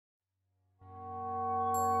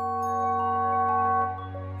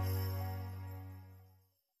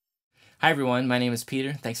Hi everyone, my name is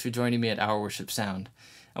Peter. Thanks for joining me at Our Worship Sound.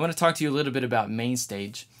 I want to talk to you a little bit about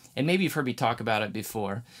Mainstage, and maybe you've heard me talk about it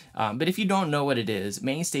before, but if you don't know what it is,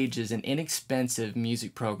 Mainstage is an inexpensive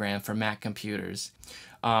music program for Mac computers.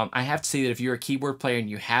 I have to say that if you're a keyboard player and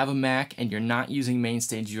you have a Mac and you're not using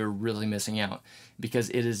Mainstage, you're really missing out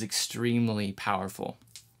because it is extremely powerful.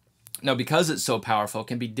 Now, because it's so powerful, it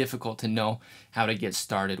can be difficult to know how to get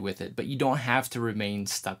started with it, but you don't have to remain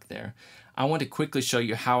stuck there. I want to quickly show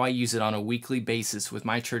you how I use it on a weekly basis with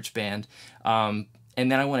my church band, and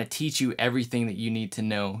then I want to teach you everything that you need to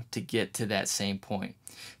know to get to that same point.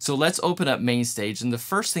 So let's open up Mainstage, and the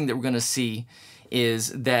first thing that we're going to see is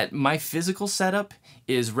that my physical setup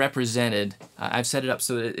is represented. I've set it up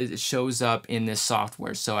so that it shows up in this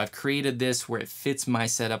software. So I've created this where it fits my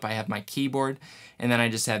setup. I have my keyboard, and then I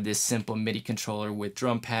just have this simple MIDI controller with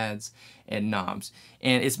drum pads and knobs.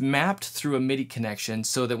 And it's mapped through a MIDI connection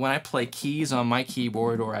so that when I play keys on my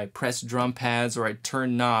keyboard or I press drum pads or I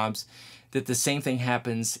turn knobs, that the same thing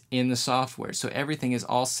happens in the software. So everything is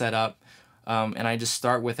all set up, and I just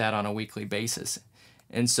start with that on a weekly basis.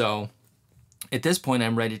 And so at this point,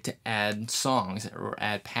 I'm ready to add songs or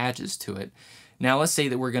add patches to it. Now let's say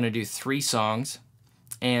that we're going to do 3 songs,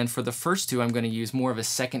 and for the first 2 I'm going to use more of a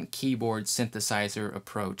second keyboard synthesizer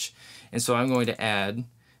approach. And so I'm going to add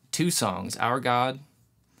 2 songs, Our God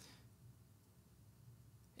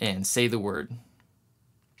and Say the Word.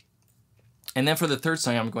 And then for the third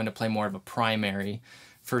song I'm going to play more of a primary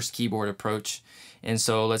first keyboard approach. And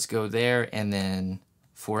so let's go there and then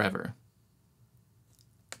Forever.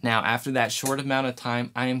 Now, after that short amount of time,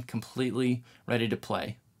 I am completely ready to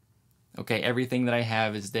play. Okay, everything that I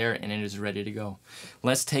have is there and it is ready to go.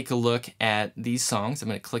 Let's take a look at these songs. I'm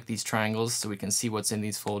going to click these triangles so we can see what's in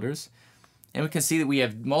these folders. And we can see that we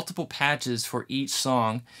have multiple patches for each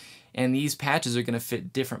song, and these patches are going to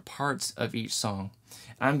fit different parts of each song.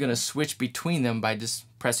 I'm going to switch between them by just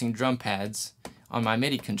pressing drum pads on my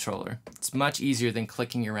MIDI controller. It's much easier than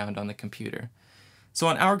clicking around on the computer. So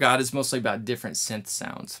on Our God, it's mostly about different synth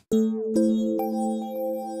sounds.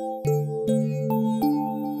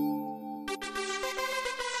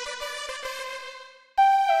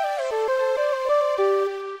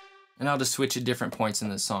 And I'll just switch at different points in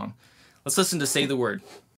the song. Let's listen to Say the Word.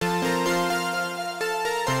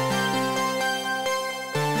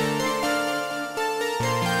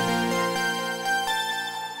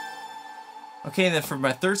 Okay, and then for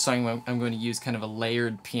my third song, I'm going to use kind of a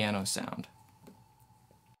layered piano sound.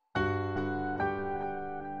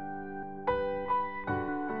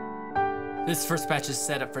 This first patch is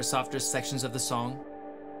set up for softer sections of the song,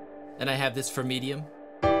 and I have this for medium.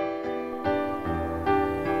 Then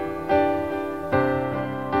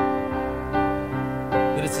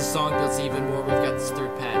as the song builds even more, we've got this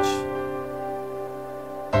third patch.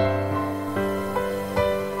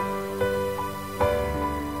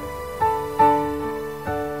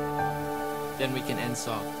 Then we can end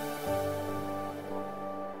soft.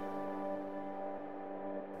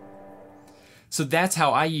 So that's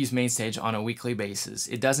how I use Mainstage on a weekly basis.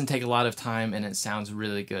 It doesn't take a lot of time and it sounds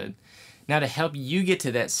really good. Now, to help you get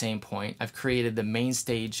to that same point, I've created the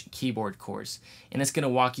Mainstage keyboard course, and it's going to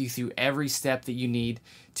walk you through every step that you need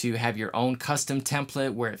to have your own custom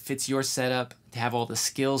template where it fits your setup, to have all the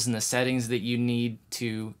skills and the settings that you need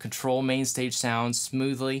to control Mainstage sounds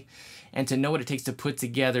smoothly, and to know what it takes to put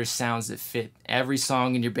together sounds that fit every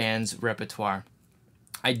song in your band's repertoire.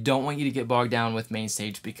 I don't want you to get bogged down with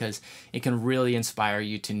Mainstage because it can really inspire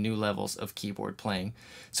you to new levels of keyboard playing.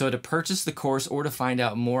 So to purchase the course or to find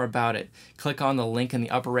out more about it, click on the link in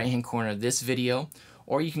the upper right hand corner of this video,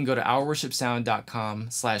 or you can go to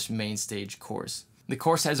ourworshipsound.com/Mainstage course. The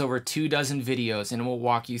course has over 24 videos and it will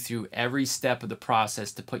walk you through every step of the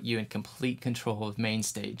process to put you in complete control of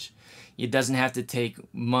Mainstage. It doesn't have to take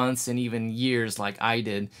months and even years like I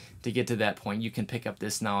did to get to that point. You can pick up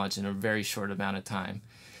this knowledge in a very short amount of time.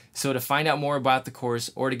 So to find out more about the course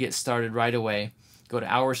or to get started right away, go to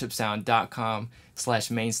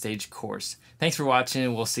ourworshipsound.com/Mainstage course. Thanks for watching,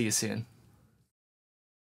 and we'll see you soon.